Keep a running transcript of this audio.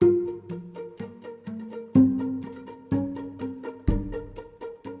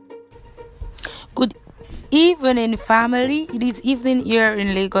Evening, family. It is evening here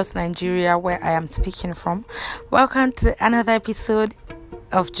in Lagos, Nigeria, where I am speaking from. Welcome to another episode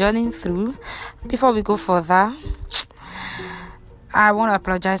of Journeying Through. Before we go further, I want to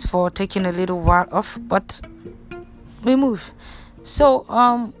apologize for taking a little while off, but we move.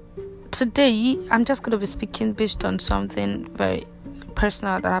 So, today I'm just going to be speaking based on something very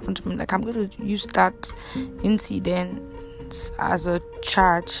personal that happened to me. Like, I'm going to use that incident as a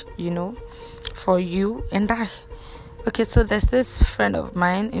charge, for you and I. Okay, so there's this friend of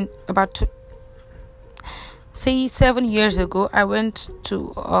mine about 7 years ago. I went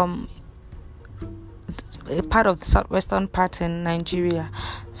to a part of the southwestern part in Nigeria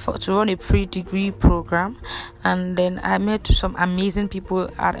to run a pre-degree program, and then I met some amazing people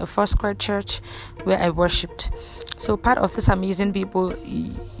at a Foursquare church where I worshipped. So part of this amazing people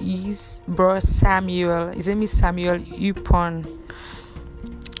is Bro Samuel. His name is Samuel Upon.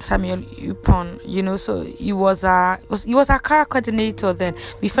 So he was a choir coordinator then.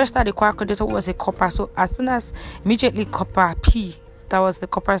 We first started the choir coordinator who was a copper. So as soon as immediately copper P, that was the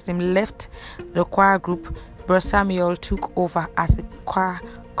copper's name, left the choir group, Bro Samuel took over as the choir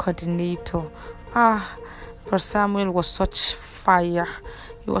coordinator. Bro Samuel was such fire.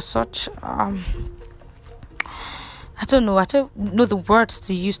 He was such I don't know the words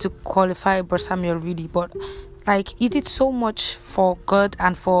to use to qualify Bro Samuel really, but like, he did so much for God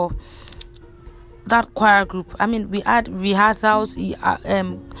and for that choir group. I mean, we had rehearsals. He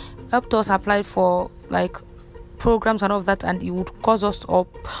helped us apply for like programs and all of that, and he would cause us or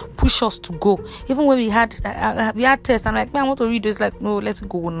push us to go. Even when we had tests, I'm like, man, I want to read this. Like, no, let's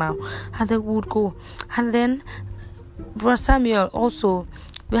go now, and then we would go. And then Bro Samuel also,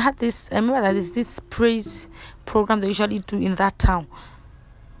 we had this. I remember that there's this praise program they usually do in that town.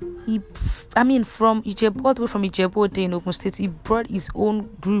 From Ijebu in Ogun State, he brought his own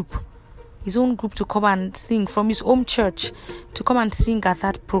group to come and sing from his home church, to come and sing at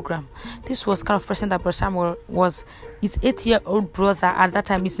that program. This was kind of person that Bro Samuel was. His 8-year-old brother at that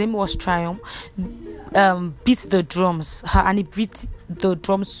time, his name was Triumph, beat the drums, and he beat the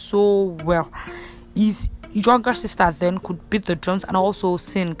drums so well. His younger sister then could beat the drums and also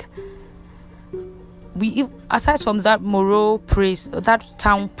sing. Aside from that that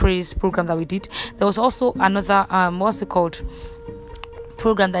town praise program that we did, there was also another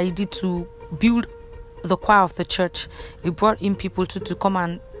program that he did to build the choir of the church. He brought in people to come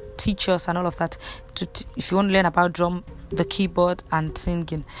and teach us and all of that. If you want to learn about drum, the keyboard and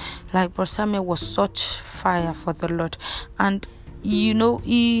singing, like Bro Samuel was such fire for the Lord. And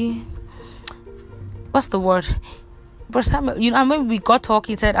what's the word? But Samuel, and when we got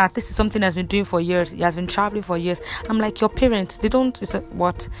talking, he said, this is something he's been doing for years. He has been traveling for years. I'm like, your parents, they don't, it's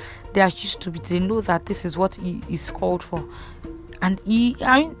what they are used to. They know that this is what he is called for. And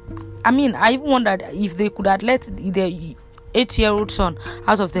I even wondered if they could have let their 8-year-old son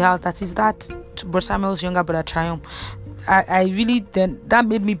out of the house. That Bro Samuel's younger brother, Triumph. I really, then, that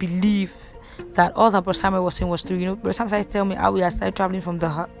made me believe that all that Bro Samuel was saying was true. Bro Samuel started telling me how we started traveling from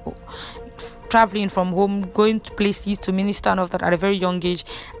home, going to places to minister and all of that at a very young age.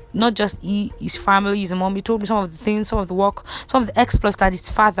 Not just his family, his mom. He told me some of the things, some of the work, some of the exploits that his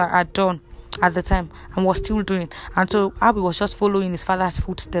father had done at the time and was still doing. And so Abby was just following his father's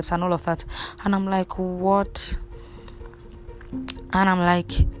footsteps and all of that. And I'm like, what? And I'm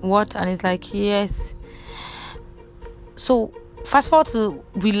like, what? And he's like, yes. So fast forward to,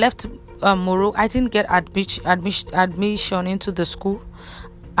 we left Moro. I didn't get admission into the school.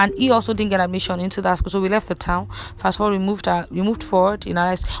 And he also didn't get admission into that school, so we left the town. Fast forward, we moved forward in our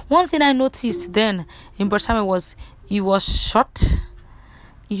lives. One thing I noticed then in Bro Samuel was he was short.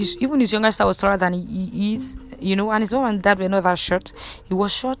 Even his younger sister was taller than he is, and his mom and dad were not that short. He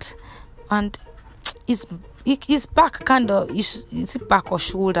was short, and his back his back or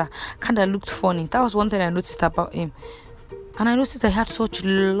shoulder kind of looked funny. That was one thing I noticed about him. And I noticed that he had such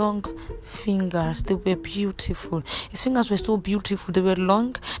long fingers. They were beautiful. His fingers were so beautiful. They were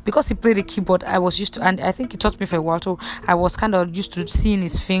long. Because he played the keyboard, I was used to, and I think he taught me for a while, so I was kind of used to seeing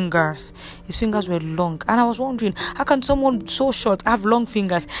his fingers. His fingers were long. And I was wondering, how can someone so short have long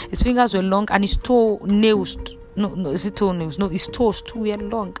fingers? His fingers were long, and his toenails, is it toenails? No, his toes too were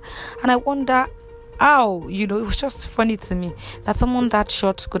long. And I wonder how, it was just funny to me that someone that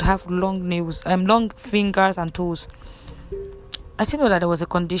short could have long nails, long fingers and toes. I didn't know that there was a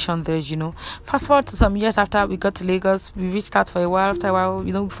condition there, Fast forward to some years after we got to Lagos, we reached out for a while. After a while,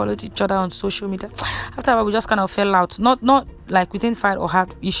 we followed each other on social media. After a while, we just kind of fell out. Not like we didn't fight or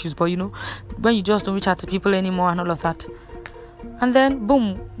have issues, but when you just don't reach out to people anymore and all of that. And then,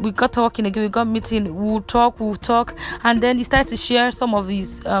 boom, we got talking again, we got meeting, we'll talk, and then he started to share some of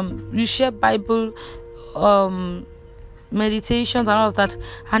his, we share Bible meditations and all of that,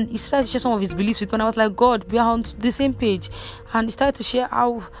 and he started to share some of his beliefs with me, and I was like, God, we are on the same page. And he started to share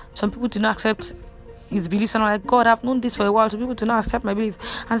how some people do not accept his beliefs, and I'm like, God, I've known this for a while, so people do not accept my belief.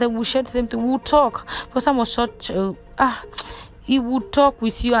 And then we'll share the same thing, we'll talk. But Sam was such he would talk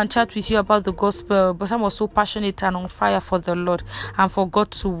with you and chat with you about the gospel, but Sam was so passionate and on fire for the Lord and for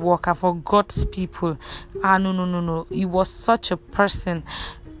God to work and for God's people. No. He was such a person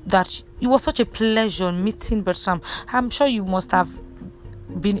that it was such a pleasure meeting Brother Sam. I'm sure you must have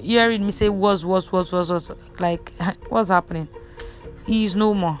been hearing me say was like, what's happening? He is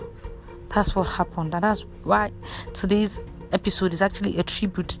no more. That's what happened, and that's why today's episode is actually a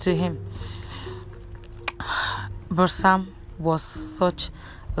tribute to him. Brother Sam was such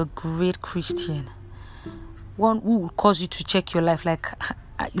a great Christian, one who would cause you to check your life, like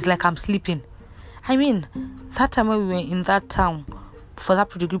it's like I'm sleeping. I mean, that time when we were in that town for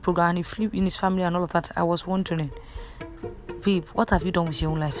that degree program and he flew in his family and all of that, I was wondering, babe, what have you done with your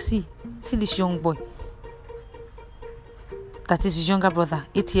own life? See this young boy, that is his younger brother,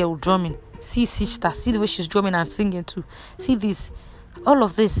 8-year-old, drumming. See sister, see the way she's drumming and singing too. See this, all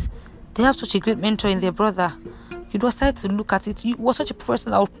of this. They have such a great mentor in their brother. You decide to look at it. You were such a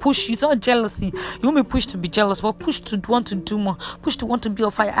person that would push you. It's not jealousy. You won't be pushed to be jealous, but pushed to want to do more. Pushed to want to be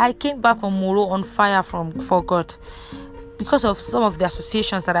on fire. I came back from Moro on fire for God, because of some of the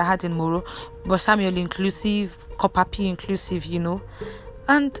associations that I had in Moro, but Samuel inclusive, Kopapi inclusive,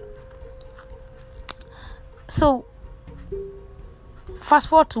 And so, fast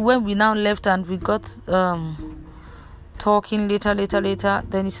forward to when we now left and we got talking later.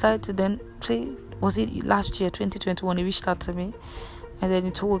 Then he started to then say, was it last year, 2021, he reached out to me, and then he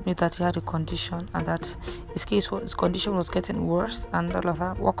told me that he had a condition and that his condition was getting worse and all of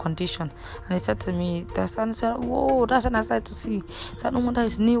that. What condition? And he said to me, that's when I started to see that no wonder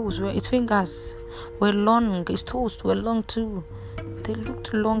his nails his fingers were long, his toes were long too. They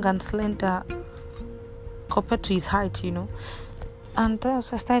looked long and slender compared to his height, And then I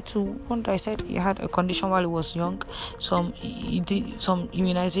started to wonder. I said he had a condition while he was young. He did some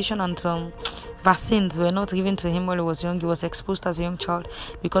immunization and some vaccines were not given to him while he was young. He was exposed as a young child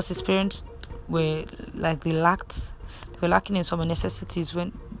because his parents were like they were lacking in some necessities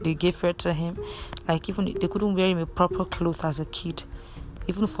when they gave birth to him. Like even they couldn't wear him a proper cloth as a kid.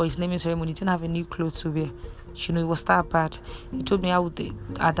 Even for his naming ceremony, he didn't have a new clothes to wear. It was that bad. He told me how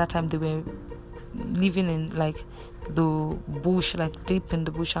at that time they were living in like the bush, like deep in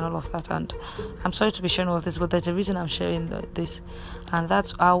the bush and all of that. And I'm sorry to be sharing all of this, but there's a reason I'm sharing this, and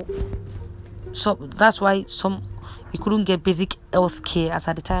that's how. So that's why he couldn't get basic health care as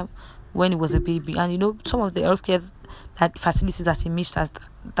at the time when he was a baby, and some of the health care that facilities that he missed at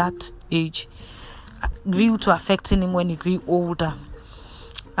that age grew to affecting him when he grew older.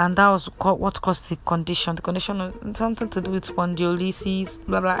 And that was what caused the condition. The condition was something to do with spondylosis,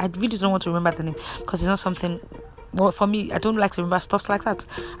 blah, blah. I really don't want to remember the name because it's not something... Well, for me, I don't like to remember stuff like that.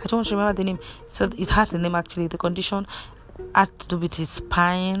 I don't want to remember the name. So it has the name, actually. The condition has to do with his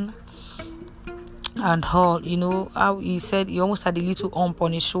spine and all. How he said he almost had a little hump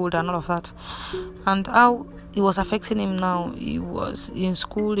on his shoulder and all of that. And how it was affecting him now. He was in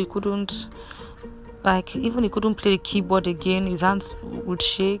school, he couldn't... even he couldn't play the keyboard again. His hands would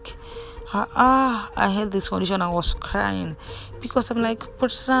shake. I had this condition. I was crying because I'm like,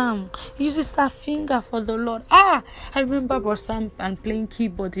 but Sam, he uses that finger for the Lord. I remember but Sam and playing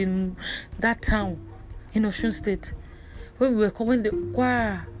keyboard in that town in Osun State when we were coming. The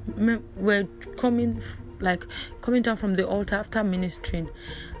choir were coming down from the altar after ministering.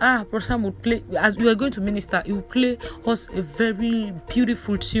 Brother Sam would play, as we were going to minister, he would play us a very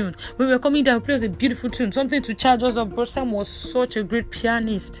beautiful tune. When we were coming down, he would play us a beautiful tune, something to charge us up. Brother Sam was such a great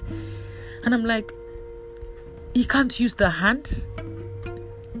pianist. And I'm like, he can't use the hands?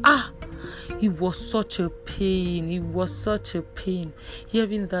 It was such a pain.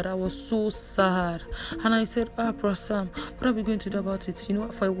 Hearing that, I was so sad. And I said, Brother Sam, what are we going to do about it?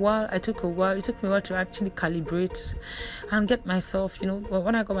 For a while, it took me a while to actually calibrate and get myself, But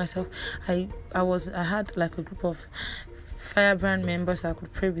when I got myself, I had like a group of Firebrand members that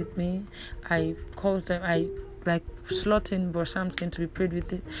could pray with me. I called them, slot in Brother Sam's name to be prayed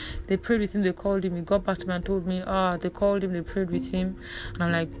with it. They prayed with him, they called him, he got back to me and told me, they called him, they prayed with him. And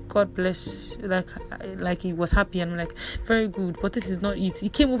I'm like, God bless, like he was happy. And I'm like, very good, but this is not it. He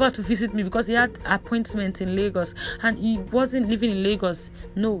came over to visit me because he had appointment in Lagos, and he wasn't living in Lagos.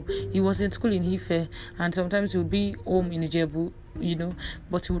 No, he was in school in Ife, and sometimes he would be home in Ijebu,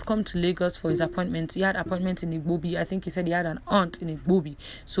 but he would come to Lagos for his appointment. He had appointment in Igbobi. I think he said he had an aunt in Igbobi,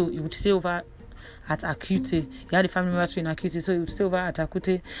 so he would stay over at Akute. He had a family member in Akute, so he would stay over at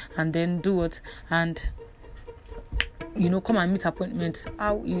Akute and then do what? And come and meet appointments.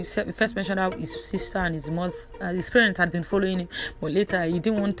 How he first mentioned how his sister and his mother, his parents had been following him, but later he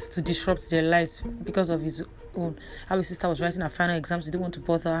didn't want to disrupt their lives because of his own. How his sister was writing her final exams, he didn't want to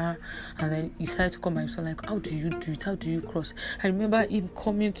bother her, and then he started to come by himself, like, how do you do it? How do you cross? I remember him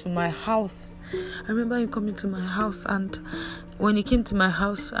coming to my house. And when he came to my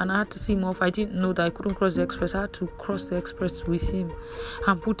house and I had to see him off, I didn't know that I couldn't cross the express. I had to cross the express with him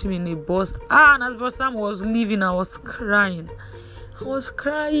and put him in a bus. And as Bro Sam was leaving, I was crying.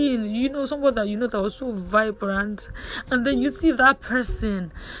 Somebody that that was so vibrant, and then you see that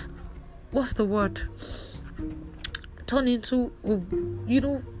person, what's the word, turn into,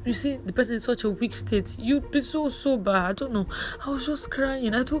 you see the person in such a weak state. You'd be so sober. I don't know. I was just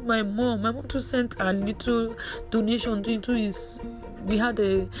crying. I told my mom to send a little donation into his. We had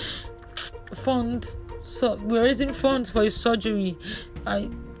a fund, so we were raising funds for his surgery. I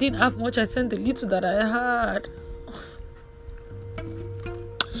didn't have much. I sent the little that I had.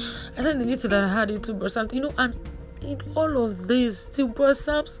 Into Bro Sam, and in all of this, till Bro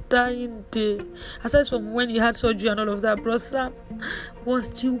Sam's dying day, aside from when he had surgery and all of that, Bro Sam was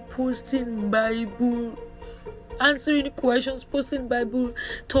still posting Bible, answering questions, posting Bible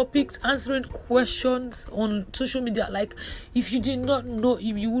topics, answering questions on social media. Like, if you did not know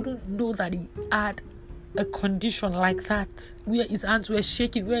him, you wouldn't know that he had a condition like that, where his hands were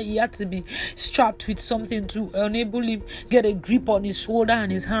shaking, where he had to be strapped with something to enable him get a grip on his shoulder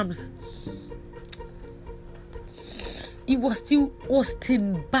and his arms. He was still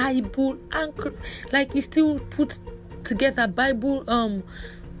posting Bible anchor, like he still put together Bible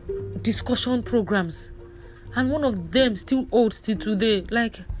discussion programs, and one of them still holds till today.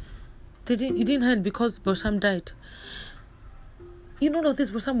 Like, it didn't end because Bro Sam died. In all of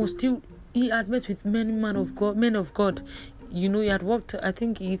this, Bro Sam was still. He had met with many men of God. He had worked, I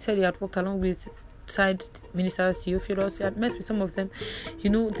think he said he had worked along with side Minister Theophilus. He had met with some of them.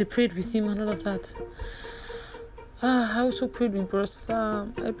 They prayed with him and all of that. I also prayed with Bro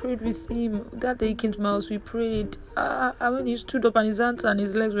Sam. I prayed with him. That day he came to my house, we prayed. When he stood up and his hands and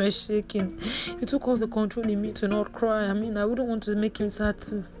his legs were shaking, he took off the control in me to not cry. I wouldn't want to make him sad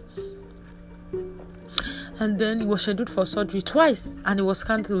too. And then he was scheduled for surgery twice, and it was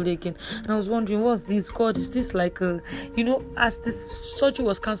cancelled again. And I was wondering, what's this? God, is this like as this surgery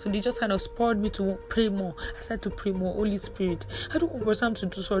was cancelled, it just kind of spurred me to pray more. I started to pray more. Holy Spirit, I don't want Bro Sam to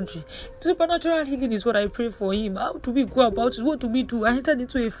do surgery. Supernatural healing is what I pray for him. How do we go about it? What do we do? I entered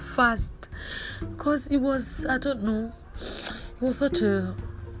into a fast because it was, I don't know, it was such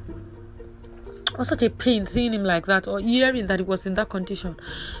a pain seeing him like that, or hearing that he was in that condition.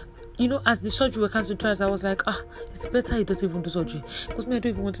 As the surgery was cancelled twice, I was like, it's better he doesn't even do surgery, because I don't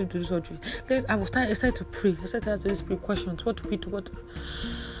even want him to do surgery. I started to pray. I started to ask the Spirit questions. What do we do?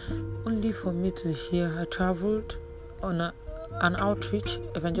 Only for me to hear. I traveled on an outreach,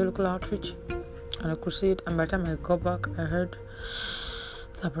 evangelical outreach, and a crusade, and by the time I got back, I heard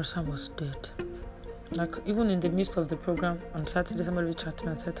that Bro Sam was dead. Like, even in the midst of the program on Saturday, somebody chatted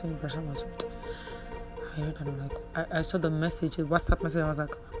me and said to me, Bro Sam was dead. I heard, and I'm like, I saw the message, the WhatsApp message. I was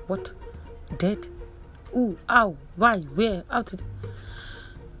like, what? Dead? Ooh, ow, why, where, how did?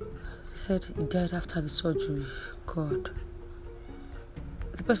 He said he died after the surgery. God.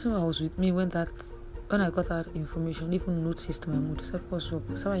 The person who was with me when I got that information even noticed my mood. He said, what's up?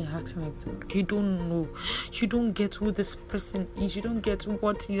 Someone asking like, you don't know. You don't get who this person is. You don't get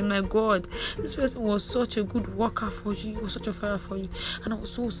what he is. My God, this person was such a good worker for you. He was such a fire for you. And I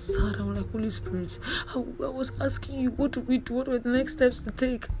was so sad. I'm like, Holy Spirit, I was asking you, what do we do? What were the next steps to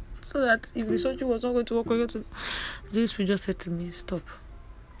take? So that if the surgery was not going to work, we're going to... The Spirit just said to me, stop.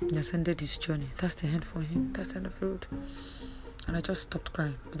 He has ended his journey. That's the end for him. That's the end of the road. And I just stopped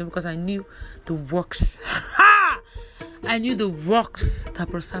crying, because I knew the works. I knew the works that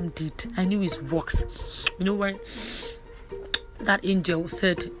Bro Sam did. I knew his works. When that angel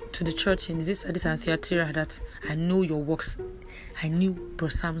said to the church in Addis and Thyatira that I know your works. I knew Bro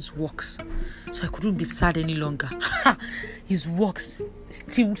Sam's works. So I couldn't be sad any longer. His works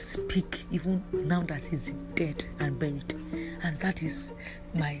still speak even now that he's dead and buried. And that is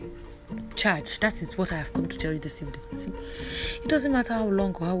my charge. That is what I have come to tell you this evening. See, it doesn't matter how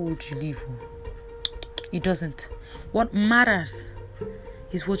long or how old you live. It doesn't. What matters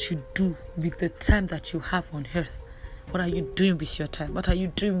is what you do with the time that you have on earth. What are you doing with your time? What are you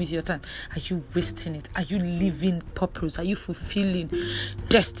doing with your time? Are you wasting it? Are you living purpose? Are you fulfilling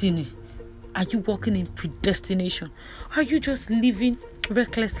destiny? Are you walking in predestination? Are you just living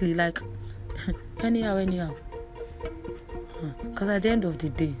recklessly, like anyhow? Because at the end of the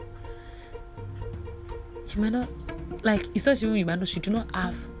day, you might not, like, it's not even you might not, you do not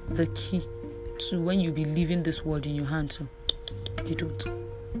have the key to when you be leaving this world in your hand too. You don't.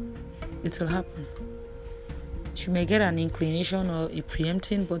 It will happen. You may get an inclination or a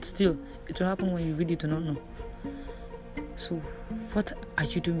preempting, but still, it will happen when you really do not know. So, what are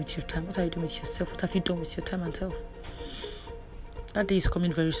you doing with your time? What are you doing with yourself? What have you done with your time and self? That day is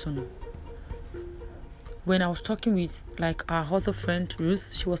coming very soon. When I was talking with our other friend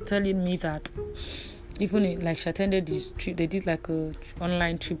Ruth, she was telling me that even she attended this trip, they did a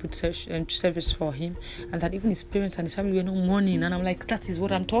online tribute service for him, and that even his parents and his family were not mourning. And I'm like, that is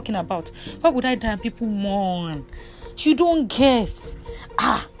what I'm talking about. Why would I die and people mourn? You don't get.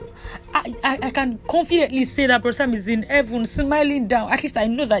 I can confidently say that Brother Sam is in heaven, smiling down. At least I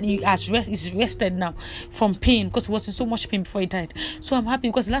know that he has is rested now from pain, because he was in so much pain before he died. So I'm happy,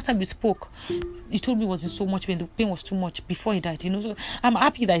 because the last time we spoke, he told me he was in so much pain. The pain was too much before he died. So I'm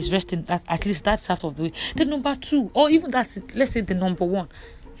happy that he's resting. That at least that's out of the way. The number 2, or even that's, let's say, the number 1,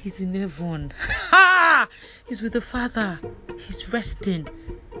 he's in heaven. He's with the Father. He's resting.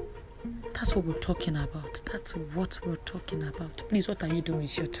 That's what we're talking about. That's what we're talking about. Please, what are you doing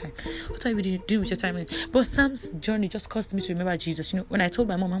with your time? What are you doing with your time? But Sam's journey just caused me to remember Jesus. When I told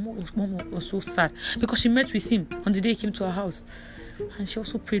my mom was so sad, because she met with him on the day he came to our house. And she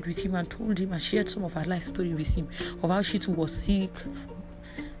also prayed with him and told him and shared some of her life story with him, of how she too was sick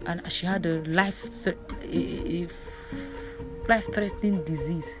and she had a life-threatening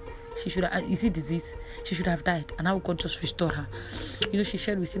disease. She should have, disease? She should have died, and how God just restored her. She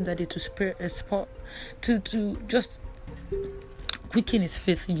shared with him that day to spare a spot, to just quicken his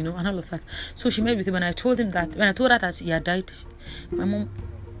faith, and all of that. So she met with him, and I told her that he had died, my mom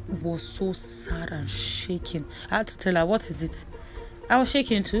was so sad and shaking. I had to tell her, what is it? I was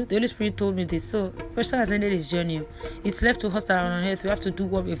shaking too. The Holy Spirit told me this. So, person has ended his journey. It's left to us on earth. We have to do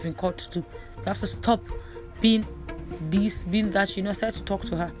what we've been called to do. We have to stop being this, being that. I started to talk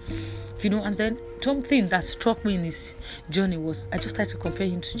to her. And then something that struck me in his journey was, I just started to compare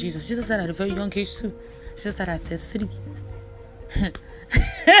him to Jesus. Jesus died at a very young age too. Jesus died at 33.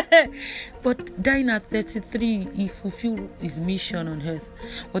 But dying at 33, he fulfilled his mission on earth.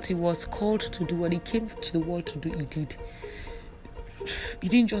 What he was called to do, what he came to the world to do, he did. He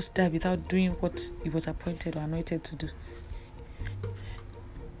didn't just die without doing what he was appointed or anointed to do.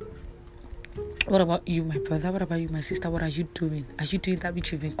 What about you, my brother? What about you, my sister? What are you doing? Are you doing that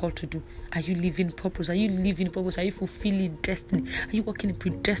which you've been called to do? Are you living purpose? Are you living purpose? Are you fulfilling destiny? Are you walking a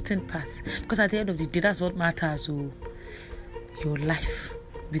predestined path? Because at the end of the day, that's what matters. Your life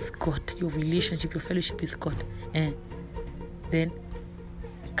with God, your relationship, your fellowship with God. And then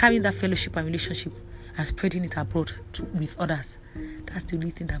carrying that fellowship and relationship and spreading it abroad with others. That's the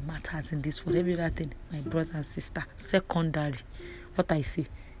only thing that matters in this world. Every other thing, my brother and sister, secondary. What I say,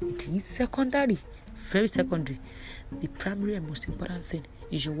 it is secondary, very secondary. The primary and most important thing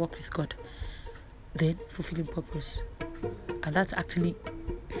is your work with God, then fulfilling purpose, and that's actually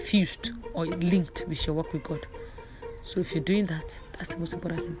fused or linked with your work with God. So if you're doing that, that's the most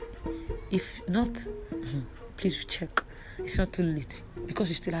important thing. If not, please check. It's not too late, because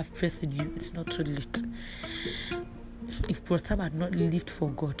you still have breath in you. It's not too late. If Brother Sam had not lived for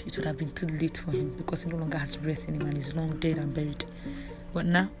God, it would have been too late for him, because he no longer has breath in him and he's long dead and buried. But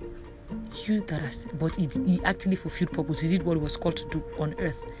now, he actually fulfilled purpose. He did what he was called to do on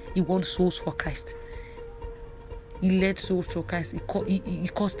earth. He won souls for Christ. He led souls to Christ. He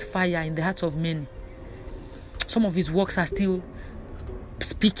caused fire in the hearts of many. Some of his works are still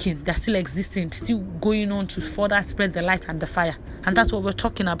speaking, they're still existing, still going on to further spread the light and the fire. And that's what we're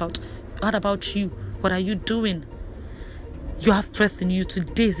talking about. What about you? What are you doing? You have breath in you.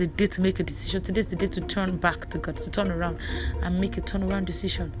 Today is the day to make a decision. Today is the day to turn back to God, to turn around and make a turnaround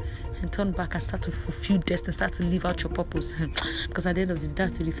decision and turn back and start to fulfill destiny, start to live out your purpose. Because at the end of the day,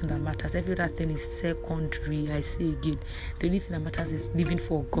 that's the only thing that matters. Every other thing is secondary. I say again, the only thing that matters is living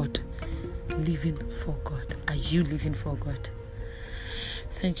for God. Living for God. Are you living for God?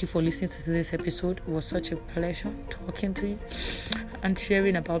 Thank you for listening to today's episode. It was such a pleasure talking to you and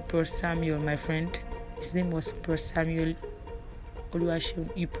sharing about Brother Samuel, my friend. His name was Brother Samuel Oluwaseun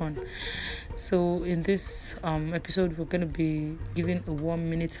Ipon. So in this episode, we're going to be giving a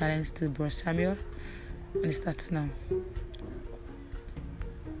 1-minute silence to Brother Samuel, and it starts now.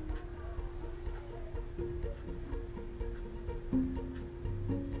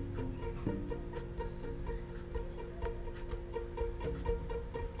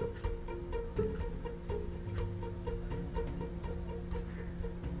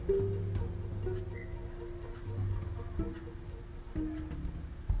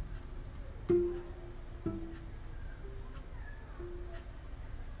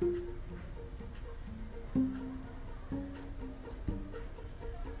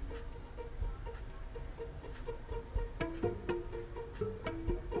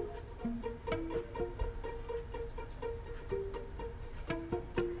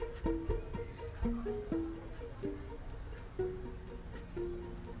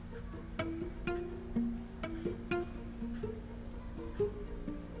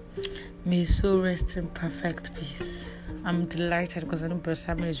 May his soul rest in perfect peace. I'm delighted because I know Brother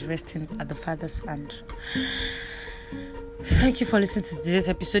Samuel is resting at the Father's hand. Thank you for listening to today's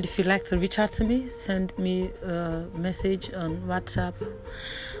episode. If you'd like to reach out to me, send me a message on WhatsApp,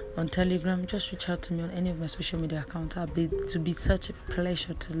 on Telegram. Just reach out to me on any of my social media accounts. It'll be such a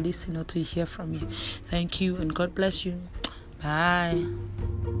pleasure to listen or to hear from you. Thank you and God bless you. Bye.